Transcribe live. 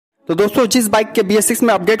तो दोस्तों जिस बाइक के BS6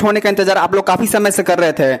 में अपडेट होने का इंतजार आप लोग काफी समय से कर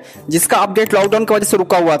रहे थे, जिसका अपडेट लॉकडाउन की वजह से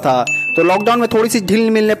रुका हुआ था, तो लॉकडाउन में थोड़ी सी ढील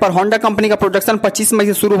मिलने पर होंडा कंपनी का प्रोडक्शन 25 मई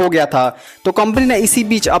से शुरू हो गया था। तो कंपनी ने इसी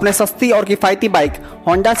बीच अपने सस्ती और किफायती बाइक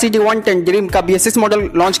होंडा CD110 ड्रीम का BS6 मॉडल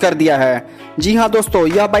लॉन्च कर दिया है। जी हाँ दोस्तों,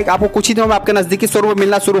 यह बाइक आपको कुछ ही दिनों में आपके नजदीकी शोरूम में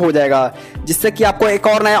मिलना शुरू हो जाएगा, जिससे कि आपको एक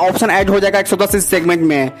और नया ऑप्शन ऐड हो जाएगा 110 इस सेगमेंट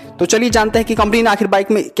में। तो चलिए जानते हैं कि कंपनी ने आखिर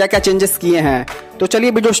बाइक में क्या क्या चेंजेस किए हैं। तो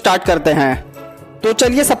चलिए वीडियो स्टार्ट करते हैं। तो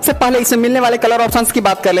चलिए सबसे पहले इसमें मिलने वाले कलर ऑप्शंस की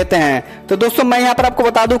बात कर लेते हैं। तो दोस्तों मैं यहाँ पर आपको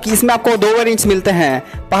बता दूं कि इसमें आपको 2 वेरिएंट्स मिलते हैं।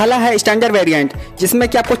 पहला है स्टैंडर्ड वेरिएंट, जिसमें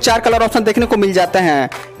कि आपको 4 कलर ऑप्शन देखने को मिल जाते हैं,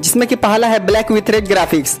 जिसमें कि पहला है ब्लैक विथ रेड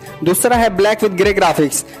ग्राफिक्स, दूसरा है ब्लैक विथ ग्रे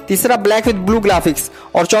ग्राफिक्स, तीसरा ब्लैक विथ ब्लू ग्राफिक्स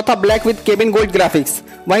और चौथा black with cabin gold graphics.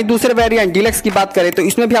 वहीं दूसरे वेरिएंट डीलक्स की बात करें तो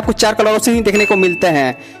इसमें भी आपको 4 कलर ऑप्शन ही देखने को मिलते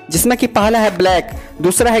हैं, जिसमें कि पहला है ब्लैक,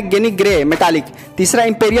 दूसरा है गेनिक ग्रे मेटालिक, तीसरा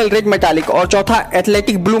इंपेरियल रेड मेटालिक और चौथा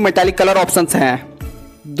athletic blue metallic colour options हैं।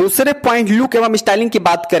 दूसरे पॉइंट लुक एवं स्टाइलिंग की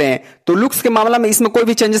बात करें तो लुक्स के मामला में इसमें कोई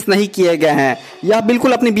भी चेंजेस नहीं किए गए हैं। यह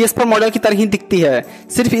बिल्कुल अपनी BS4 मॉडल की तरह ही दिखती है,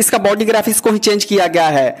 सिर्फ इसका बॉडी ग्राफिक्स को ही चेंज किया गया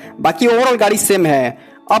है, बाकी ओवरऑल गाड़ी सेम है।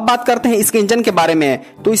 अब बात करते हैं इसके इंजन के बारे में।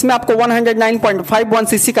 तो इसमें आपको 109.51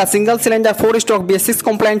 सीसी का single cylinder 4 stroke BS6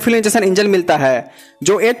 compliant fuel injection engine मिलता है,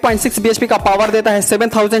 जो 8.6 bhp का पावर देता है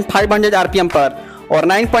 7500 RPM पर और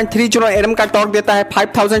 9.30 Nm का टॉर्क देता है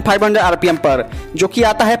 5500 RPM पर, जो कि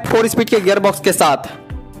आता है 4 स्पीड के गियरबॉक्स के साथ।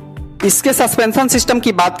 इसके सस्पेंशन सिस्टम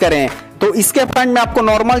की बात करें तो इसके फ्रंट में आपको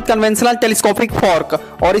नॉर्मल कन्वेंशनल टेलीस्कोपिक फॉर्क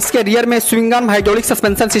और इसके रियर में swing arm hydraulic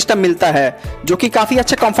suspension system मिलता है, जो कि काफी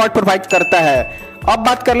अच्छा कंफर्ट प्रोवाइड करता है। अब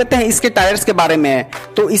बात कर लेते हैं इसके टायर्स के बारे में।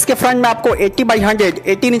 तो इसके फ्रंट में आपको 80/100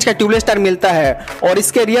 18 इंच का ट्यूबलेस टायर मिलता है और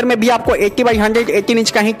इसके रियर में भी आपको 80/100 18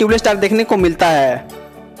 इंच का ही ट्यूबलेस टायर देखने को मिलता है।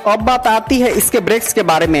 अब बात आती है इसके ब्रेक्स के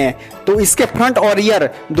बारे में। तो इसके फ्रंट और रियर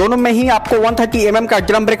दोनों में ही आपको 130 mm का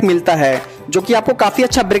ड्रम ब्रेक मिलता है, जो कि आपको काफी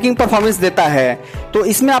अच्छा ब्रेकिंग परफॉर्मेंस देता है। तो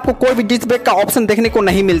इसमें आपको कोई भी डिस्क ब्रेक का ऑप्शन देखने को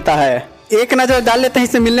नहीं मिलता है। एक नजर डाल लेते हैं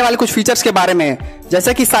इसमें मिलने वाले कुछ फीचर्स के बारे में,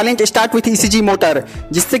 जैसे कि silent start with ECG motor,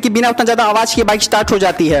 जिससे कि बिना उतना ज्यादा आवाज की बाइक स्टार्ट हो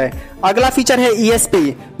जाती है। अगला फीचर है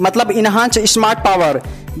ESP मतलब इनहांस स्मार्ट पावर,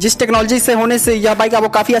 जिस टेक्नोलॉजी से होने से यह बाइक आपको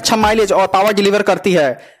काफी अच्छा माइलेज और पावर डिलीवर करती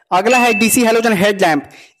है। अगला है DC halogen headlamp,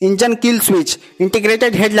 engine kill switch,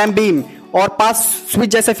 integrated headlamp beam और पास स्विच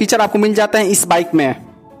जैसे फीचर आपको मिल जाते हैं इस बाइक में।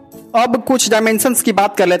 अब कुछ डायमेंशंस की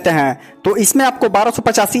बात कर लेते हैं। तो इसमें आपको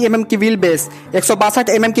 1285 mm की व्हील बेस,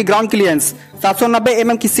 162 mm की ग्राउंड क्लियरेंस, 790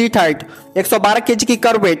 mm की सीट हाइट, 112 kg की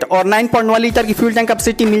कर्व वेट और 9.1 लीटर की फ्यूल टैंक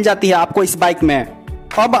कैपेसिटी मिल जाती है आपको इस बाइक में।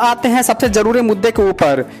 अब आते हैं सबसे जरूरी मुद्दे के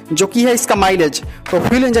ऊपर, जो कि है इसका माइलेज। तो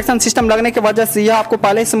फ्यूल इंजेक्शन सिस्टम लगने की वजह से यह आपको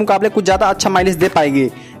पहले से मुकाबले कुछ ज्यादा अच्छा माइलेज दे पाएगी,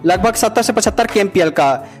 लगभग 70 से 75 kmpl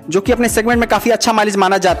का, जो कि अपने सेगमेंट में काफी अच्छा माइलेज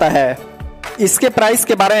माना जाता है। इसके प्राइस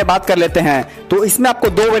के बारे में बात कर लेते हैं। तो इसमें आपको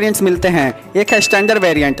 2 वेरिएंट्स मिलते हैं। एक है स्टैंडर्ड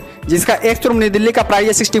वेरिएंट, जिसका एक शोरूम नई दिल्ली का प्राइस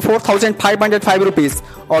है 64,505 रुपीज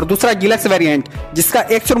और दूसरा डीलक्स वेरिएंट, जिसका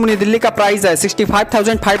एक शोरूम नई दिल्ली का प्राइस है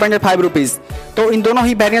 65,505 रुपीज। तो इन दोनों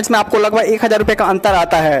ही वेरिएंट्स में आपको लगभग 1000 रुपए का अंतर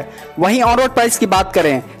आता है। वहीं ऑन रोड प्राइस की बात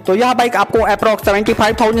करें तो यह बाइक आपको अप्रॉक्स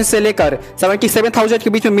 75,000 से लेकर 77,000 के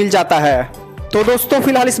बीच में मिल जाता है। तो दोस्तों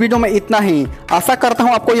फिलहाल इस वीडियो में इतना ही। आशा करता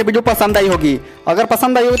हूं आपको ये वीडियो पसंद आई होगी। अगर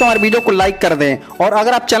पसंद आई हो तो हमारे वीडियो को लाइक कर दें और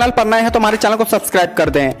अगर आप चैनल पर नए हैं तो हमारे चैनल को सब्सक्राइब कर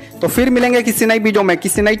दें। तो फिर मिलेंगे किसी नई वीडियो में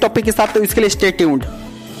किसी नई टॉपिक के साथ, तो इसके लिए स्टे ट्यून्ड।